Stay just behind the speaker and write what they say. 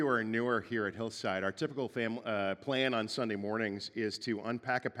You are newer here at Hillside. Our typical plan on Sunday mornings is to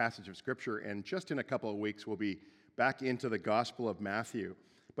unpack a passage of Scripture, and just in a couple of weeks, we'll be back into the Gospel of Matthew.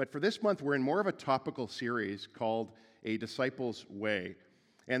 But for this month, we're in more of a topical series called A Disciple's Way.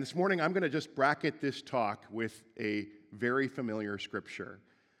 And this morning, I'm going to just bracket this talk with a very familiar Scripture,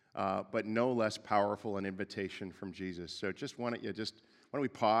 but no less powerful an invitation from Jesus. So why don't we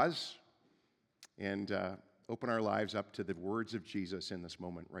pause and open our lives up to the words of Jesus in this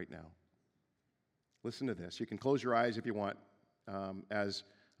moment right now. Listen to this. You can close your eyes if you want as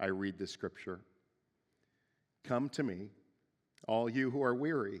I read this scripture. Come to me, all you who are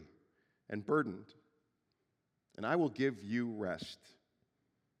weary and burdened, and I will give you rest.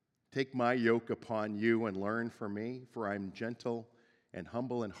 Take my yoke upon you and learn from me, for I am gentle and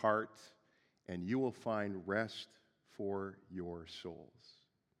humble in heart, and you will find rest for your souls.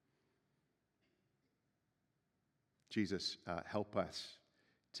 Jesus, help us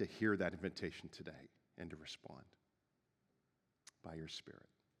to hear that invitation today and to respond by your Spirit.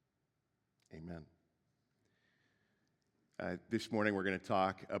 Amen. This morning we're going to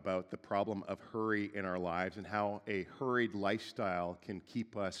talk about the problem of hurry in our lives and how a hurried lifestyle can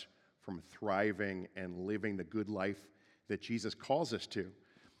keep us from thriving and living the good life that Jesus calls us to.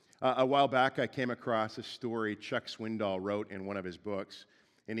 A while back I came across a story Chuck Swindoll wrote in one of his books.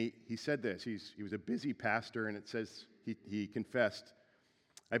 And he said this. He was a busy pastor, and it says, he confessed,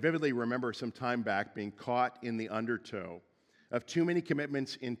 I vividly remember some time back being caught in the undertow of too many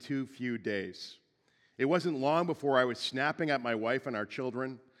commitments in too few days. It wasn't long before I was snapping at my wife and our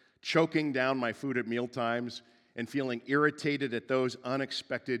children, choking down my food at mealtimes, and feeling irritated at those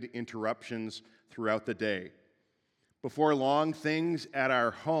unexpected interruptions throughout the day. Before long, things at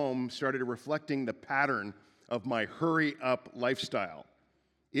our home started reflecting the pattern of my hurry-up lifestyle.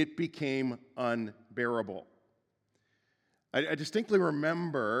 It became unbearable. I distinctly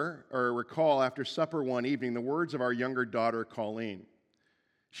remember or recall after supper one evening the words of our younger daughter, Colleen.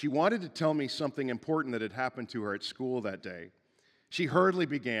 She wanted to tell me something important that had happened to her at school that day. She hurriedly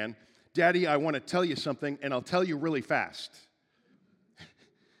began, Daddy, I want to tell you something, and I'll tell you really fast.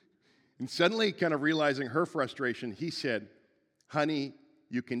 And suddenly, kind of realizing her frustration, he said, Honey,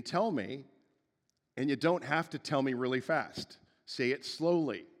 you can tell me, and you don't have to tell me really fast. Say it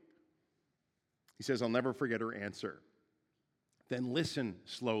slowly. He says, I'll never forget her answer. Then listen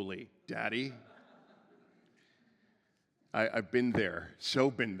slowly, Daddy. I've been there,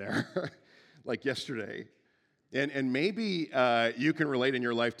 so been there, like yesterday. And maybe you can relate in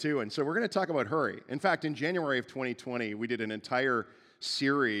your life too. And so we're going to talk about hurry. In fact, in January of 2020, we did an entire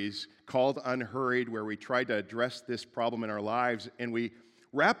series called Unhurried, where we tried to address this problem in our lives, and we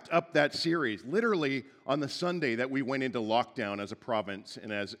wrapped up that series literally on the Sunday that we went into lockdown as a province and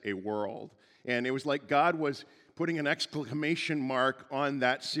as a world. And it was like God was putting an exclamation mark on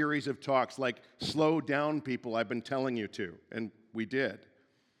that series of talks, like, slow down, people, I've been telling you to. And we did.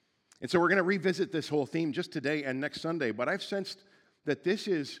 And so we're going to revisit this whole theme just today and next Sunday. But I've sensed that this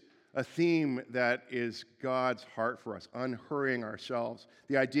is a theme that is God's heart for us, unhurrying ourselves.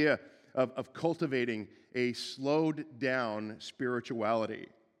 The idea of cultivating a slowed down spirituality.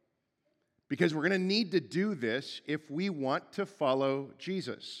 Because we're going to need to do this if we want to follow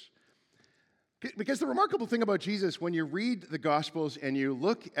Jesus. Because the remarkable thing about Jesus, when you read the Gospels and you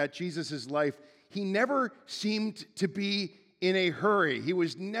look at Jesus' life, he never seemed to be in a hurry. He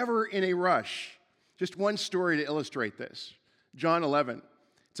was never in a rush. Just one story to illustrate this. John 11.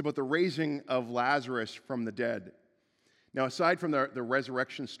 It's about the raising of Lazarus from the dead. Now, aside from the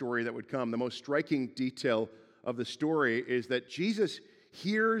resurrection story that would come, the most striking detail of the story is that Jesus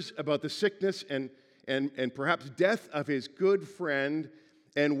hears about the sickness and perhaps death of his good friend,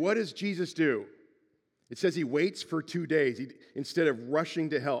 and what does Jesus do? It says he waits for 2 days instead of rushing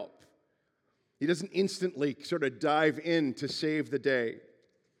to help. He doesn't instantly sort of dive in to save the day.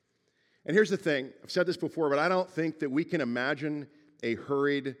 And here's the thing, I've said this before, but I don't think that we can imagine a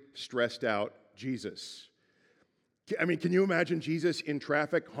hurried, stressed out Jesus. I mean, can you imagine Jesus in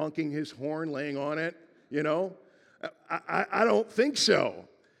traffic honking his horn, laying on it? You know? I don't think so.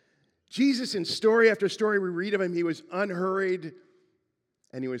 Jesus, in story after story we read of him, he was unhurried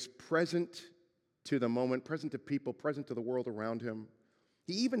and he was present to the moment, present to people, present to the world around him.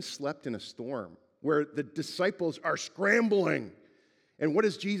 He even slept in a storm where the disciples are scrambling. And what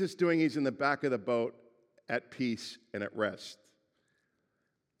is Jesus doing? He's in the back of the boat at peace and at rest.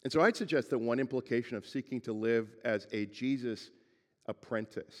 And so I'd suggest that one implication of seeking to live as a Jesus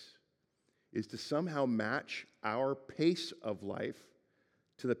apprentice is to somehow match our pace of life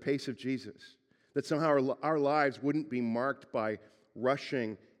to the pace of Jesus. That somehow our lives wouldn't be marked by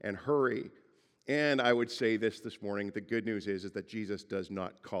rushing and hurry. And I would say this morning, the good news is that Jesus does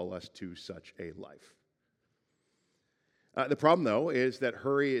not call us to such a life. The problem, though, is that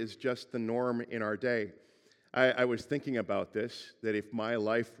hurry is just the norm in our day. I was thinking about this, that if my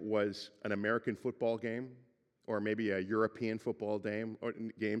life was an American football game, or maybe a European football game,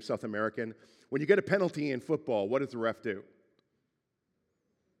 South American, when you get a penalty in football, what does the ref do?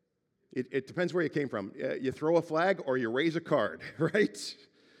 It depends where you came from. You throw a flag or you raise a card, right?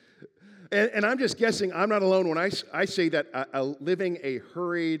 And I'm just guessing I'm not alone when I say that living a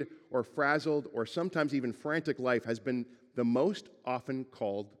hurried or frazzled or sometimes even frantic life has been the most often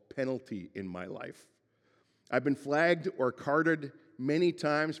called penalty in my life. I've been flagged or carded many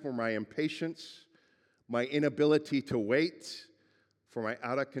times for my impatience, my inability to wait, for my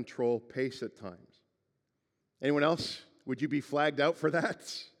out-of-control pace at times. Anyone else? Would you be flagged out for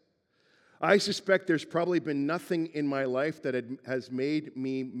that? I suspect there's probably been nothing in my life that has made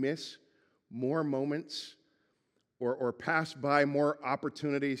me miss more moments or pass by more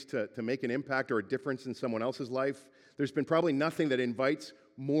opportunities to make an impact or a difference in someone else's life. There's been probably nothing that invites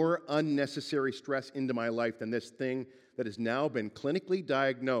more unnecessary stress into my life than this thing that has now been clinically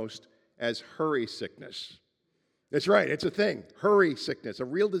diagnosed as hurry sickness. That's right, it's a thing, hurry sickness, a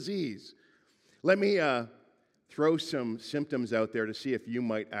real disease. Let me throw some symptoms out there to see if you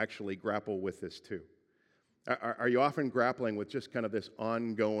might actually grapple with this too. Are you often grappling with just kind of this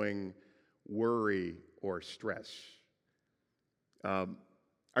ongoing worry or stress?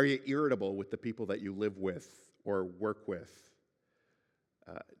 Are you irritable with the people that you live with or work with?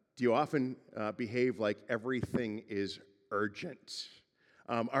 Do you often behave like everything is urgent?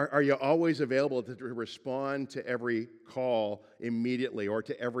 Are you always available to respond to every call immediately or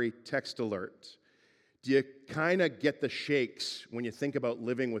to every text alert? Do you kind of get the shakes when you think about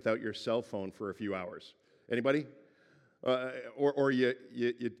living without your cell phone for a few hours? Anybody? My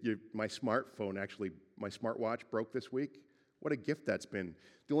smartphone, actually, my smartwatch broke this week. What a gift that's been.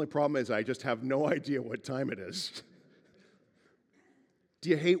 The only problem is I just have no idea what time it is. Do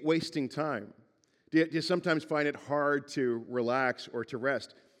you hate wasting time? Do you sometimes find it hard to relax or to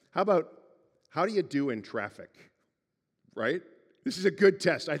rest? How do you do in traffic? Right? This is a good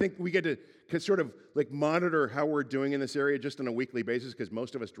test. I think we get to sort of like monitor how we're doing in this area just on a weekly basis because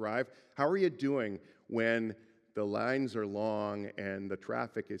most of us drive. How are you doing when the lines are long and the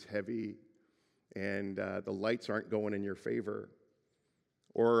traffic is heavy and the lights aren't going in your favor?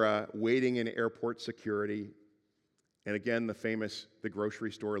 Or waiting in airport security. And again, the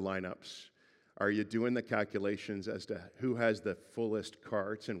grocery store lineups. Are you doing the calculations as to who has the fullest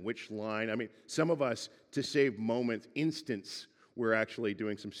carts and which line? I mean, some of us, to save moments, instants, we're actually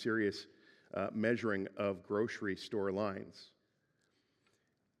doing some serious measuring of grocery store lines.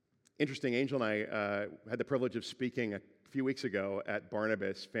 Interesting, Angel and I had the privilege of speaking a few weeks ago at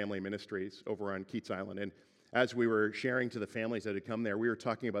Barnabas Family Ministries over on Keats Island. And as we were sharing to the families that had come there, we were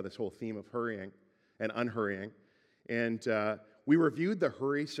talking about this whole theme of hurrying and unhurrying. And we reviewed the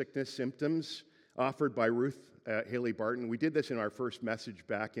hurry sickness symptoms offered by Ruth Haley Barton. We did this in our first message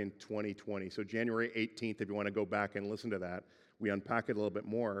back in 2020. So January 18th, if you want to go back and listen to that, we unpack it a little bit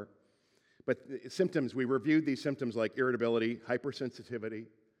more. But symptoms, we reviewed these symptoms like irritability, hypersensitivity,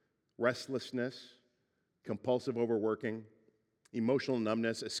 restlessness, compulsive overworking, emotional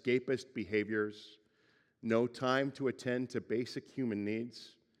numbness, escapist behaviors, no time to attend to basic human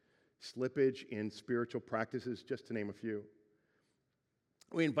needs, slippage in spiritual practices, just to name a few.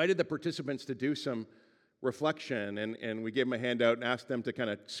 We invited the participants to do some reflection, and we gave them a handout and asked them to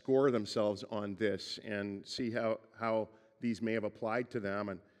kind of score themselves on this and see how these may have applied to them.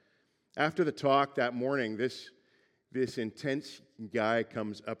 And after the talk that morning, this intense guy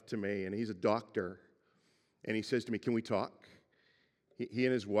comes up to me, and he's a doctor, and he says to me, "Can we talk?" He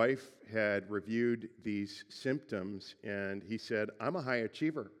and his wife had reviewed these symptoms, and he said, "I'm a high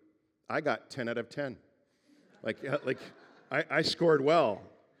achiever. I got 10 out of 10. I scored well."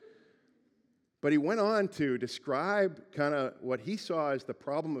 But he went on to describe kind of what he saw as the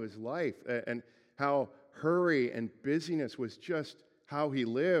problem of his life and how hurry and busyness was just how he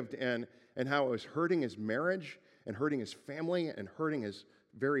lived and how it was hurting his marriage and hurting his family and hurting his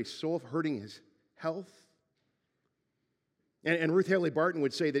very soul, hurting his health. And Ruth Haley Barton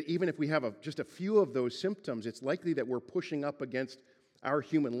would say that even if we have just a few of those symptoms, it's likely that we're pushing up against our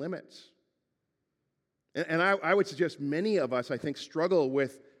human limits. And I would suggest many of us, I think, struggle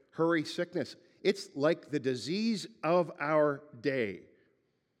with hurry sickness. It's like the disease of our day.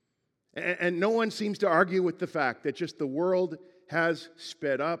 And no one seems to argue with the fact that just the world has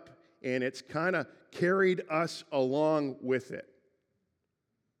sped up and it's kind of carried us along with it.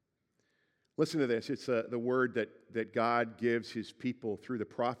 Listen to this. It's the word that God gives his people through the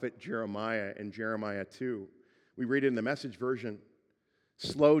prophet Jeremiah in Jeremiah 2. We read it in the Message version.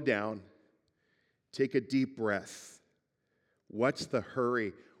 Slow down. Take a deep breath. What's the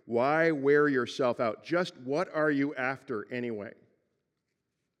hurry? Why wear yourself out? Just what are you after anyway?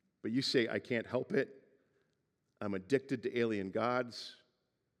 But you say, I can't help it. I'm addicted to alien gods.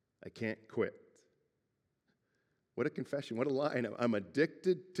 I can't quit. What a confession. What a line. I'm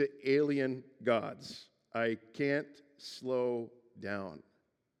addicted to alien gods. I can't slow down.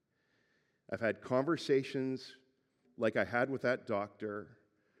 I've had conversations like I had with that doctor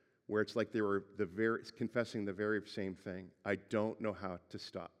where it's like they were confessing the very same thing. I don't know how to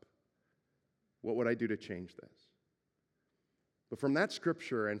stop. What would I do to change this? But from that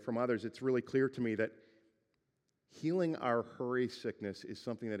scripture and from others, it's really clear to me that healing our hurry sickness is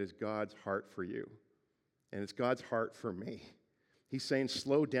something that is God's heart for you. And it's God's heart for me. He's saying,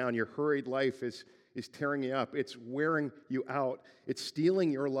 slow down. Your hurried life is tearing you up. It's wearing you out. It's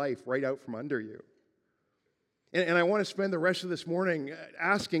stealing your life right out from under you. And I want to spend the rest of this morning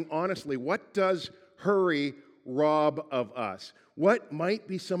asking honestly, what does hurry rob of us? What might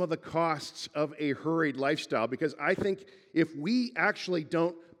be some of the costs of a hurried lifestyle? Because I think if we actually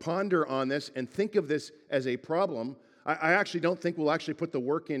don't ponder on this and think of this as a problem, I actually don't think we'll actually put the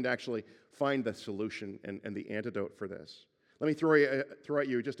work in to actually find the solution and the antidote for this. Let me throw at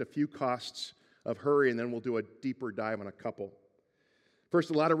you just a few costs of hurry, and then we'll do a deeper dive on a couple. First,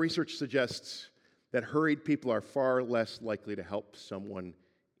 a lot of research suggests that hurried people are far less likely to help someone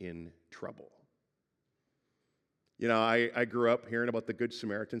in trouble. You know, I grew up hearing about the Good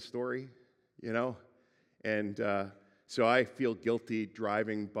Samaritan story, and so I feel guilty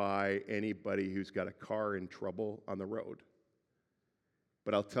driving by anybody who's got a car in trouble on the road.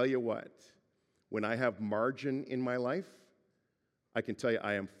 But I'll tell you what, when I have margin in my life, I can tell you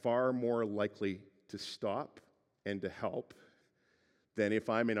I am far more likely to stop and to help than if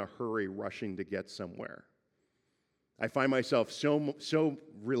I'm in a hurry rushing to get somewhere. I find myself so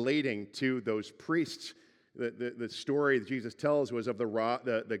relating to those priests. The story that Jesus tells was of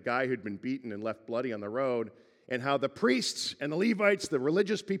the guy who'd been beaten and left bloody on the road, and how the priests and the Levites, the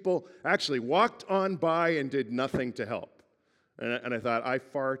religious people, actually walked on by and did nothing to help. And I thought, I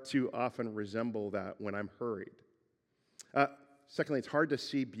far too often resemble that when I'm hurried. Secondly, it's hard to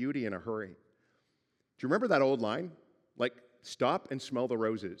see beauty in a hurry. Do you remember that old line? Like, stop and smell the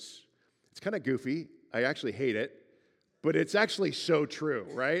roses. It's kind of goofy. I actually hate it. But it's actually so true,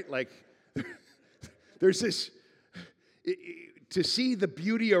 right? Like, there's this, to see the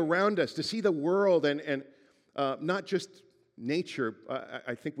beauty around us, to see the world and not just nature.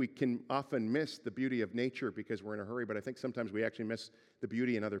 I think we can often miss the beauty of nature because we're in a hurry, but I think sometimes we actually miss the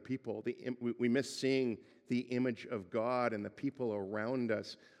beauty in other people. We miss seeing the image of God and the people around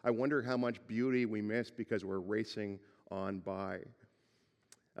us. I wonder how much beauty we miss because we're racing on by.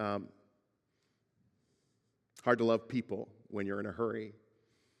 Hard to love people when you're in a hurry.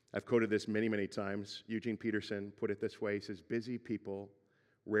 I've quoted this many, many times. Eugene Peterson put it this way. He says, busy people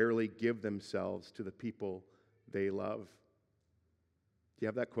rarely give themselves to the people they love. Do you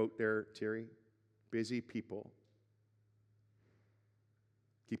have that quote there, Terry? Busy people.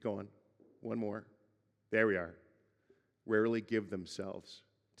 Keep going. One more. There we are. Rarely give themselves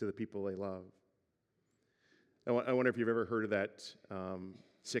to the people they love. I wonder if you've ever heard of that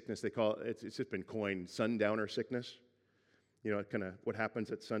sickness. They call it, it's just been coined, sundowner sickness. You know, kind of what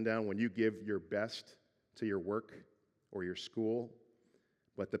happens at sundown when you give your best to your work or your school,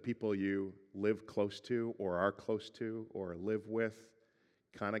 but the people you live close to or are close to or live with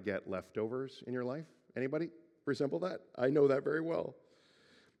kind of get leftovers in your life. Anybody resemble that? I know that very well.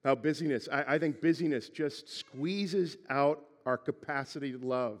 How busyness, I think busyness just squeezes out our capacity to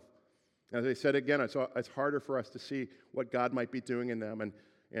love. As I said again, it's harder for us to see what God might be doing in them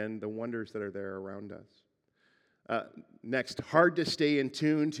and the wonders that are there around us. Next, hard to stay in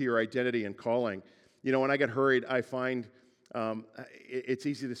tune to your identity and calling. You know, when I get hurried, I find it's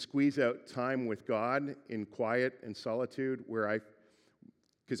easy to squeeze out time with God in quiet and solitude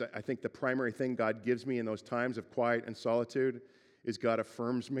because I think the primary thing God gives me in those times of quiet and solitude is God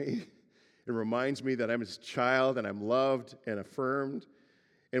affirms me. It reminds me that I'm His child and I'm loved and affirmed.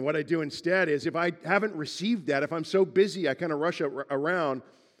 And what I do instead is if I haven't received that, if I'm so busy, I kind of rush around,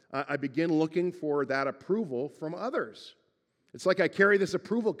 I begin looking for that approval from others. It's like I carry this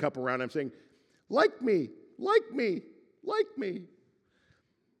approval cup around. I'm saying, like me, like me, like me.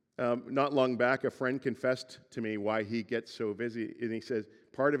 Not long back, a friend confessed to me why he gets so busy. And he says,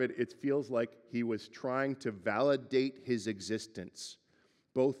 part of it feels like he was trying to validate his existence,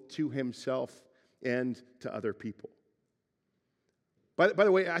 both to himself and to other people. By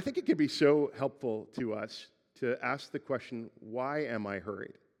the way, I think it can be so helpful to us to ask the question, why am I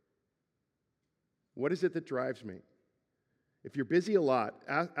hurried? What is it that drives me? If you're busy a lot,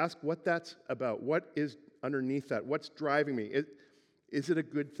 ask what that's about. What is underneath that? What's driving me? Is it a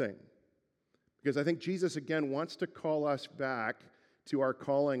good thing? Because I think Jesus, again, wants to call us back to our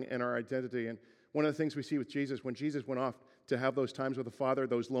calling and our identity. And one of the things we see with Jesus, when Jesus went off to have those times with the Father,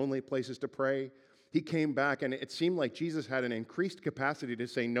 those lonely places to pray, he came back, and it seemed like Jesus had an increased capacity to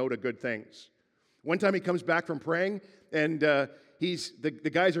say no to good things. One time he comes back from praying, and the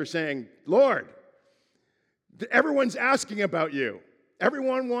guys are saying, Lord, everyone's asking about you.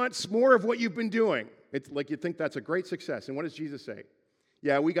 Everyone wants more of what you've been doing. It's like you'd think that's a great success. And what does Jesus say?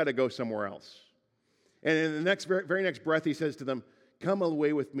 Yeah, we got to go somewhere else. And in the very next breath, he says to them, come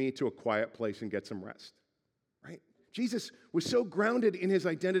away with me to a quiet place and get some rest. Right? Jesus was so grounded in his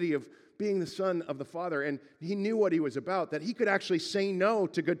identity of being the Son of the Father, and he knew what he was about, that he could actually say no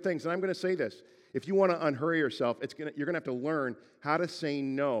to good things. And I'm going to say this. If you want to unhurry yourself, you're going to have to learn how to say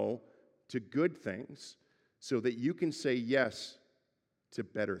no to good things so that you can say yes to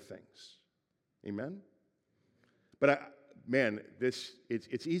better things. Amen? But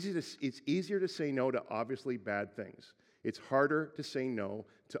it's easier to say no to obviously bad things. It's harder to say no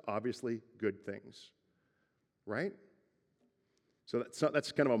to obviously good things. Right? So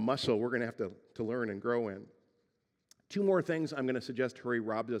that's kind of a muscle we're going to have to learn and grow in. Two more things I'm going to suggest hurry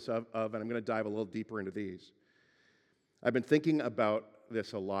robs us of, and I'm going to dive a little deeper into these. I've been thinking about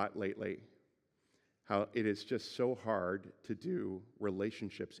this a lot lately, how it is just so hard to do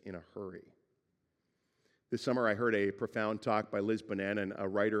relationships in a hurry. This summer I heard a profound talk by Liz Bonanen, a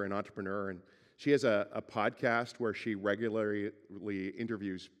writer and entrepreneur, and she has a podcast where she regularly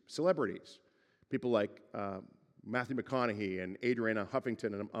interviews celebrities, people like Matthew McConaughey and Adriana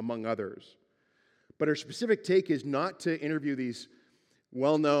Huffington, among others. But her specific take is not to interview these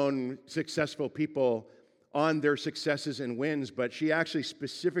well-known, successful people on their successes and wins, but she actually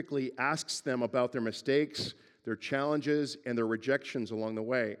specifically asks them about their mistakes, their challenges, and their rejections along the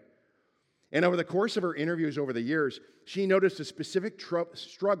way. And over the course of her interviews over the years, she noticed a specific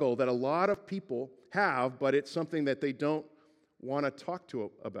struggle that a lot of people have, but it's something that they don't want to talk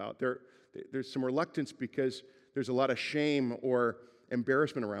to about. There's some reluctance because there's a lot of shame or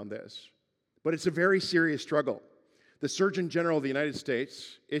embarrassment around this. But it's a very serious struggle. The Surgeon General of the United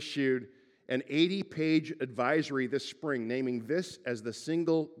States issued an 80-page advisory this spring naming this as the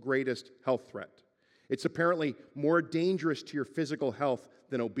single greatest health threat. It's apparently more dangerous to your physical health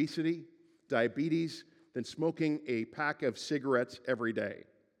than obesity, diabetes, than smoking a pack of cigarettes every day.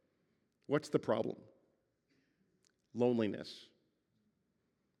 What's the problem? Loneliness.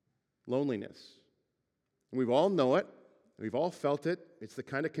 Loneliness. And we all know it. We've all felt it. It's the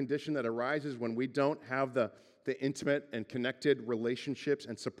kind of condition that arises when we don't have the intimate and connected relationships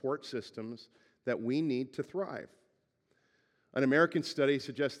and support systems that we need to thrive. An American study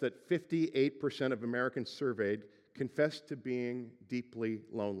suggests that 58% of Americans surveyed confess to being deeply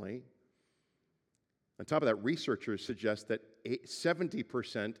lonely. On top of that, researchers suggest that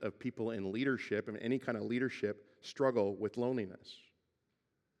 70% of people in leadership, and any kind of leadership, struggle with loneliness.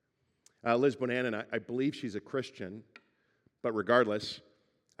 Liz Bonanen, I believe she's a Christian, but regardless,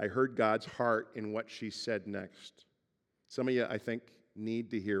 I heard God's heart in what she said next. Some of you, I think,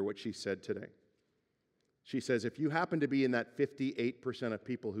 need to hear what she said today. She says, if you happen to be in that 58% of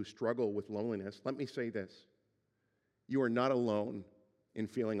people who struggle with loneliness, let me say this. You are not alone in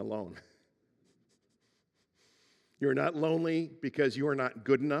feeling alone. You're not lonely because you are not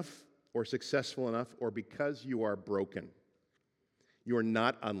good enough or successful enough or because you are broken. You are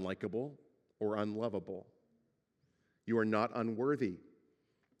not unlikable or unlovable. You are not unworthy.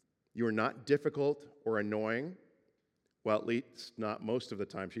 You are not difficult or annoying. Well, at least not most of the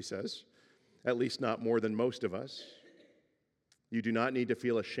time, she says. At least not more than most of us. You do not need to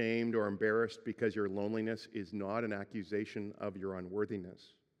feel ashamed or embarrassed because your loneliness is not an accusation of your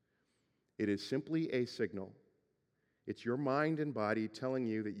unworthiness. It is simply a signal. It's your mind and body telling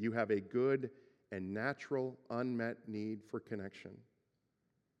you that you have a good and natural unmet need for connection,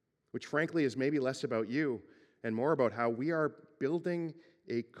 which frankly is maybe less about you and more about how we are building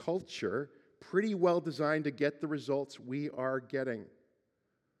a culture pretty well designed to get the results we are getting.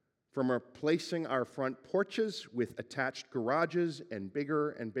 From replacing our front porches with attached garages and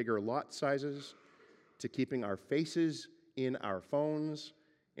bigger lot sizes, to keeping our faces in our phones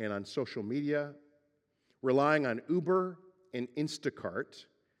and on social media, relying on Uber and Instacart,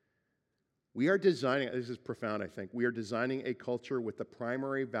 we are designing, this is profound I think, we are designing a culture with the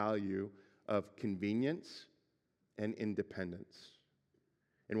primary value of convenience and independence.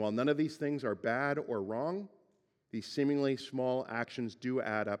 And while none of these things are bad or wrong, these seemingly small actions do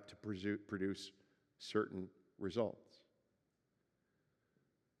add up to produce certain results.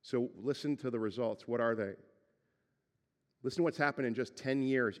 So listen to the results. What are they? Listen to what's happened in just 10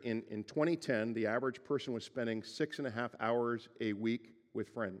 years. In 2010, the average person was spending 6.5 hours a week with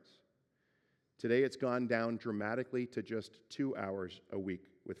friends. Today, it's gone down dramatically to just 2 hours a week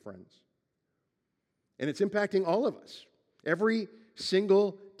with friends. And it's impacting all of us. Every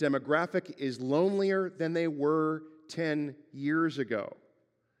single demographic is lonelier than they were 10 years ago.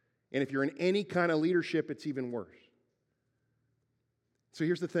 And if you're in any kind of leadership, it's even worse. So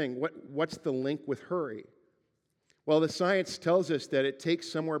here's the thing. What's the link with hurry? Well, the science tells us that it takes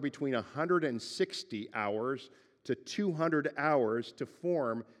somewhere between 160 hours to 200 hours to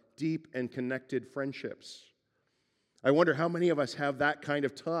form deep and connected friendships. I wonder how many of us have that kind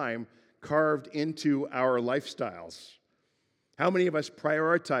of time carved into our lifestyles. How many of us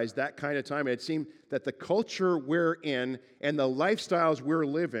prioritize that kind of time? It seems that the culture we're in and the lifestyles we're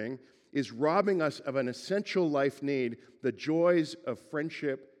living is robbing us of an essential life need, the joys of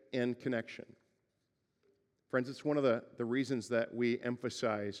friendship and connection. Friends, it's one of the reasons that we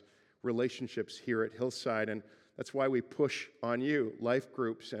emphasize relationships here at Hillside, and that's why we push on you, life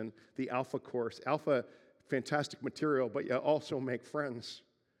groups and the Alpha course. Alpha, fantastic material, but you also make friends.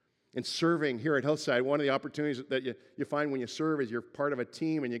 And serving here at Hillside, one of the opportunities that you find when you serve is you're part of a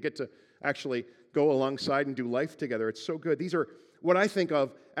team and you get to actually go alongside and do life together. It's so good. These are what I think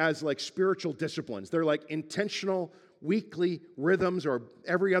of as like spiritual disciplines. They're like intentional weekly rhythms or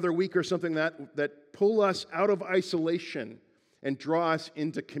every other week or something that pull us out of isolation and draw us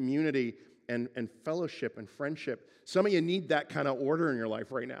into community and fellowship and friendship. Some of you need that kind of order in your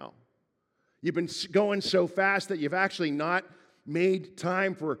life right now. You've been going so fast that you've actually not made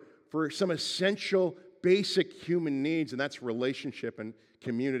time for some essential, basic human needs, and that's relationship and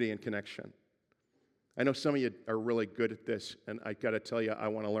community and connection. I know some of you are really good at this, and I got to tell you, I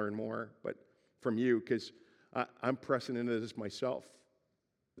want to learn more, but from you, because I'm pressing into this myself.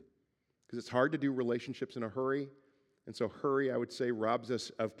 Because it's hard to do relationships in a hurry, and so hurry, I would say, robs us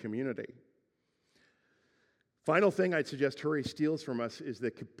of community. Final thing I'd suggest hurry steals from us is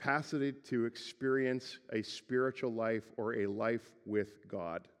the capacity to experience a spiritual life or a life with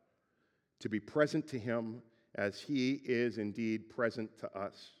God, to be present to Him as He is indeed present to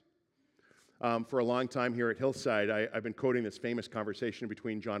us. For a long time here at Hillside, I've been quoting this famous conversation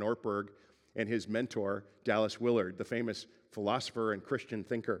between John Ortberg and his mentor, Dallas Willard, the famous philosopher and Christian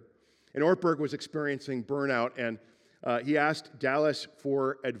thinker. And Ortberg was experiencing burnout, and he asked Dallas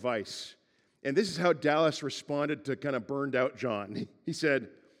for advice. And this is how Dallas responded to kind of burned out John. He said,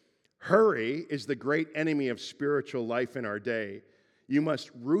 "Hurry is the great enemy of spiritual life in our day. You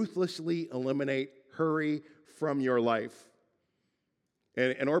must ruthlessly eliminate hurry from your life."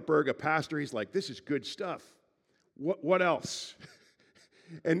 And Ortberg, a pastor, he's like, "This is good stuff. What else?"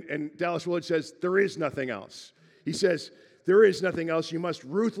 And Dallas Willard says, "There is nothing else." He says, "There is nothing else. You must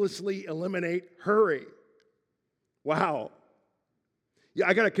ruthlessly eliminate hurry." Wow. Yeah,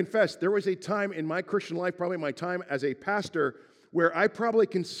 I got to confess, there was a time in my Christian life, probably my time as a pastor, where I probably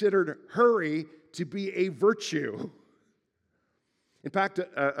considered hurry to be a virtue. In fact,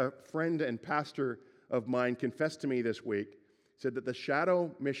 a friend and pastor of mine confessed to me this week, said that the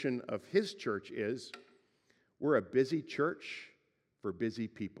shadow mission of his church is, we're a busy church for busy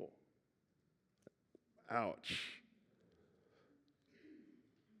people. Ouch.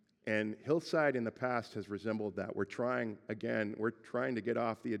 And Hillside in the past has resembled that. We're trying to get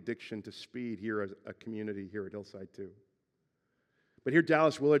off the addiction to speed here as a community here at Hillside too. But here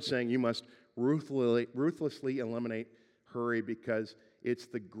Dallas Willard saying you must ruthlessly eliminate hurry because it's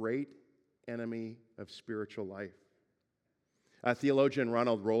the great enemy of spiritual life. Theologian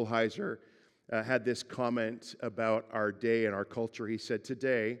Ronald Rolheiser had this comment about our day and our culture. He said,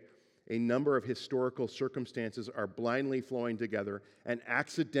 "Today, a number of historical circumstances are blindly flowing together and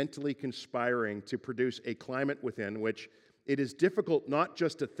accidentally conspiring to produce a climate within which it is difficult not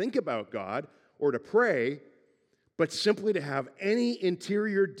just to think about God or to pray, but simply to have any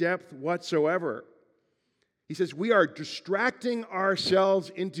interior depth whatsoever." He says, "We are distracting ourselves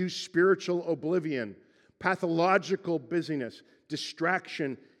into spiritual oblivion. Pathological busyness,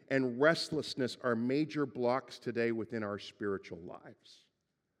 distraction, and restlessness are major blocks today within our spiritual lives."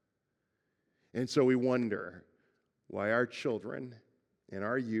 And so we wonder why our children and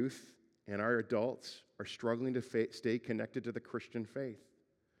our youth and our adults are struggling to stay connected to the Christian faith.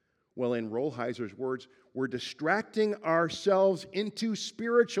 Well, in Rolheiser's words, we're distracting ourselves into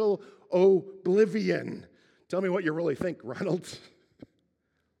spiritual oblivion. Tell me what you really think, Ronald.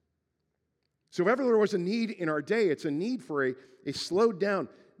 So if ever there was a need in our day, it's a need for a slowed down,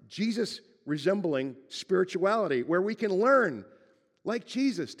 Jesus resembling spirituality, where we can learn, like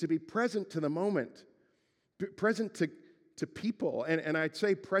Jesus, to be present to the moment, present to people, and I'd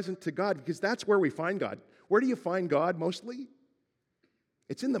say present to God, because that's where we find God. Where do you find God mostly?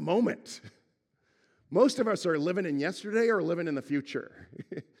 It's in the moment. Most of us are living in yesterday or living in the future.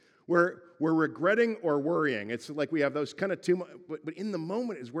 We're regretting or worrying. It's like we have those kind of two, but in the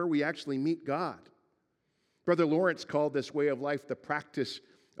moment is where we actually meet God. Brother Lawrence called this way of life the practice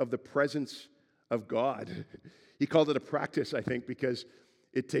of the presence of God. He called it a practice, I think, because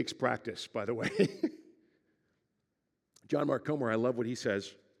it takes practice, by the way. John Mark Comer, I love what he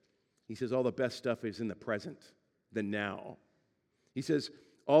says. He says, all the best stuff is in the present, the now. He says,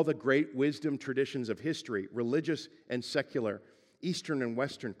 all the great wisdom traditions of history, religious and secular, Eastern and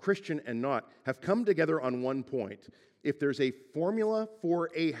Western, Christian and not, have come together on one point. If there's a formula for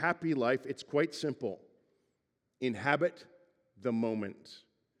a happy life, it's quite simple. Inhabit the moment.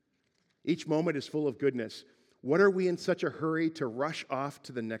 Each moment is full of goodness. What are we in such a hurry to rush off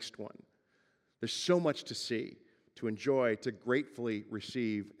to the next one? There's so much to see, to enjoy, to gratefully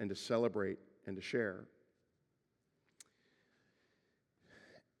receive, and to celebrate and to share.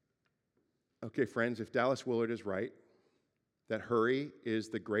 Okay, friends, if Dallas Willard is right, that hurry is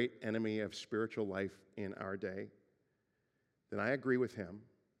the great enemy of spiritual life in our day, then I agree with him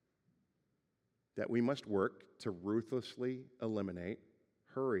that we must work to ruthlessly eliminate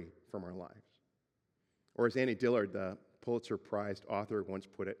hurry from our lives. Or as Annie Dillard, the Pulitzer Prize author, once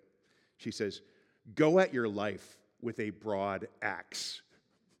put it, she says, go at your life with a broad axe.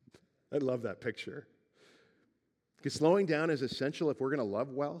 I love that picture. Because slowing down is essential if we're going to love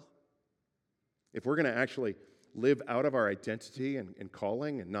well, if we're going to actually live out of our identity and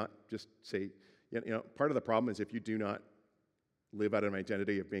calling and not just say, part of the problem is if you do not live out of an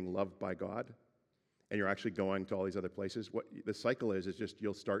identity of being loved by God and you're actually going to all these other places, what the cycle is just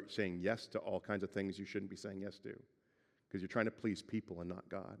you'll start saying yes to all kinds of things you shouldn't be saying yes to because you're trying to please people and not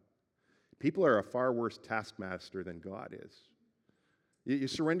God. People are a far worse taskmaster than God is. You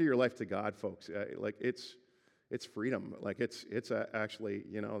surrender your life to God, folks. It's freedom. Actually,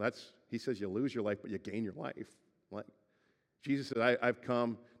 he says you lose your life, but you gain your life. Like Jesus said, I've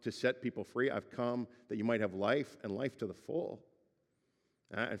come to set people free. I've come that you might have life and life to the full.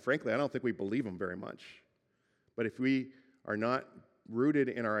 And frankly, I don't think we believe him very much. But if we are not rooted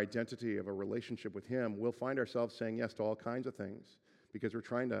in our identity of a relationship with him, we'll find ourselves saying yes to all kinds of things because we're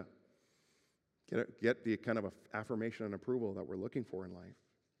trying to get the kind of affirmation and approval that we're looking for in life.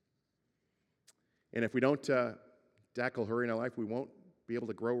 And if we don't tackle hurry in our life, we won't be able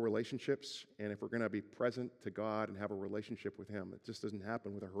to grow relationships. And if we're going to be present to God and have a relationship with him, it just doesn't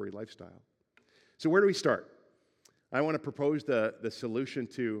happen with a hurried lifestyle. So where do we start? I want to propose the solution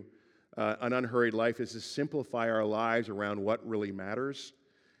to an unhurried life is to simplify our lives around what really matters.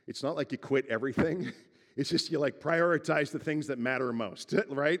 It's not like you quit everything. It's just you prioritize the things that matter most,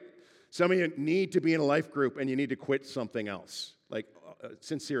 right? Some of you need to be in a life group and you need to quit something else,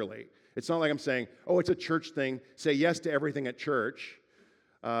 sincerely. It's not like I'm saying, it's a church thing. Say yes to everything at church.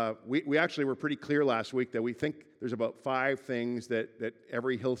 We actually were pretty clear last week that we think there's about 5 things that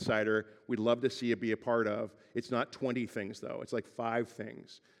every Hillsider we'd love to see you be a part of. It's not 20 things, though. It's 5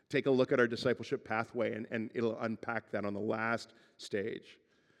 things. Take a look at our discipleship pathway, and it'll unpack that on the last stage,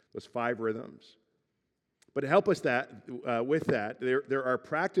 those 5 rhythms. But to help us with that, there are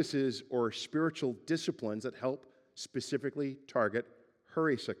practices or spiritual disciplines that help specifically target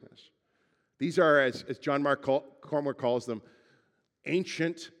hurry sickness. These are, as John Mark Comer calls them,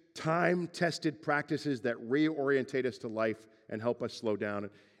 ancient, time-tested practices that reorientate us to life and help us slow down.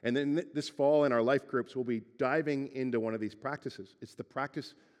 And then this fall in our life groups, we'll be diving into one of these practices. It's the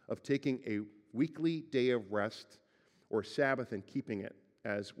practice of taking a weekly day of rest or Sabbath and keeping it,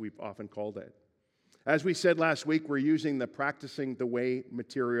 as we've often called it. As we said last week, we're using the Practicing the Way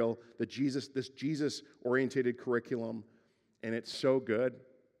material, this Jesus-orientated curriculum, and it's so good.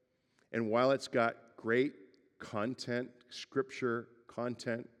 And while it's got great content, scripture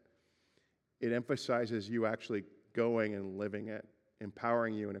content, it emphasizes you actually going and living it,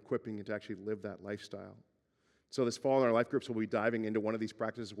 empowering you and equipping you to actually live that lifestyle. So this fall in our life groups, we'll be diving into one of these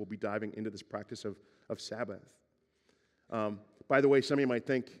practices. We'll be diving into this practice of Sabbath. By the way, some of you might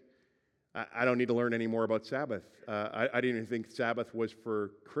think, I don't need to learn any more about Sabbath. I didn't even think Sabbath was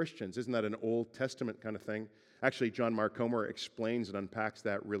for Christians. Isn't that an Old Testament kind of thing? Actually, John Mark Comer explains and unpacks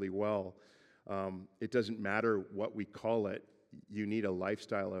that really well. It doesn't matter what we call it. You need a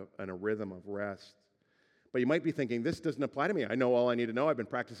lifestyle and a rhythm of rest. But you might be thinking, this doesn't apply to me. I know all I need to know. I've been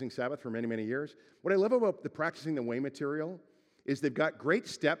practicing Sabbath for many, many years. What I love about the Practicing the Way material is they've got great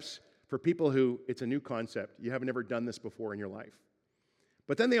steps for people who, it's a new concept. You haven't ever done this before in your life.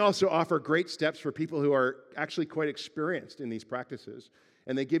 But then they also offer great steps for people who are actually quite experienced in these practices.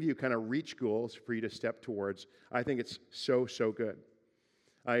 And they give you kind of reach goals for you to step towards. I think it's so, so good.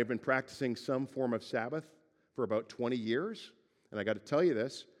 I have been practicing some form of Sabbath for about 20 years. And I got to tell you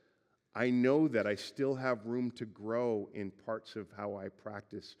this, I know that I still have room to grow in parts of how I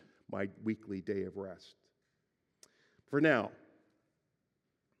practice my weekly day of rest. For now,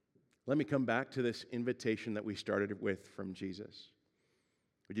 let me come back to this invitation that we started with from Jesus.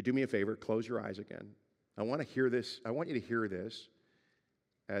 Would you do me a favor? Close your eyes again. I want to hear this. I want you to hear this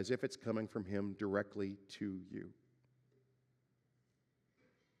as if it's coming from him directly to you.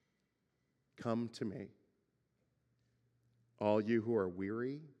 Come to me, all you who are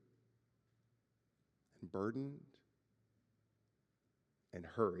weary and burdened and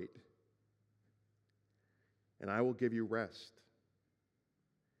hurried, and I will give you rest.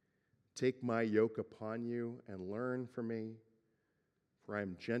 Take my yoke upon you and learn from me, for I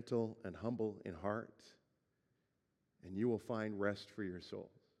am gentle and humble in heart, and you will find rest for your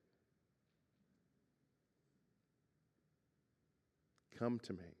souls. Come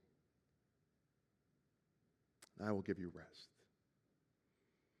to me, and I will give you rest.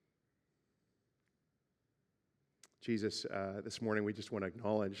 Jesus, this morning we just want to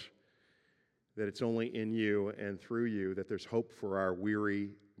acknowledge that it's only in you and through you that there's hope for our weary,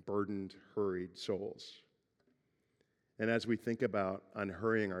 burdened, hurried souls. And as we think about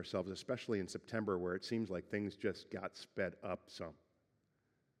unhurrying ourselves, especially in September where it seems like things just got sped up some,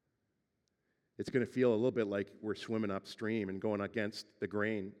 it's going to feel a little bit like we're swimming upstream and going against the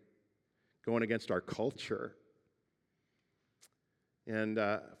grain, going against our culture. And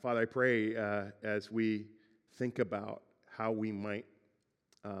Father, I pray as we think about how we might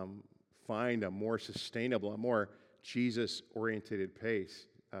find a more sustainable, a more Jesus-oriented pace,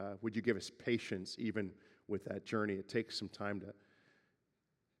 would you give us patience even with that journey? It takes some time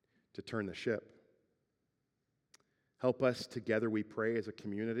to turn the ship. Help us together, we pray, as a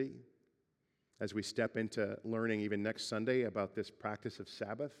community, as we step into learning even next Sunday about this practice of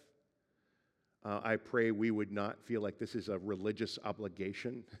Sabbath. I pray we would not feel like this is a religious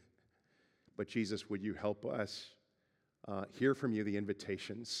obligation, but Jesus, would you help us hear from you the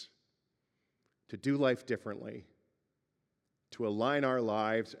invitations to do life differently, to align our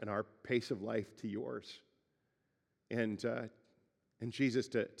lives and our pace of life to yours. And Jesus,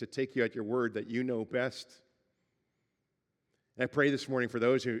 to take you at your word that you know best. And I pray this morning for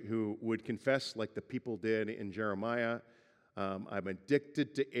those who would confess like the people did in Jeremiah, I'm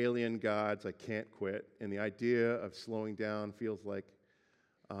addicted to alien gods, I can't quit. And the idea of slowing down feels like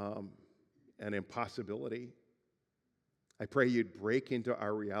an impossibility. I pray you'd break into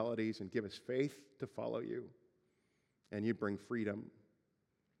our realities and give us faith to follow you. And you'd bring freedom.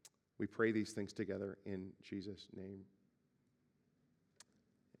 We pray these things together in Jesus' name.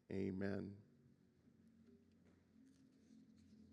 Amen.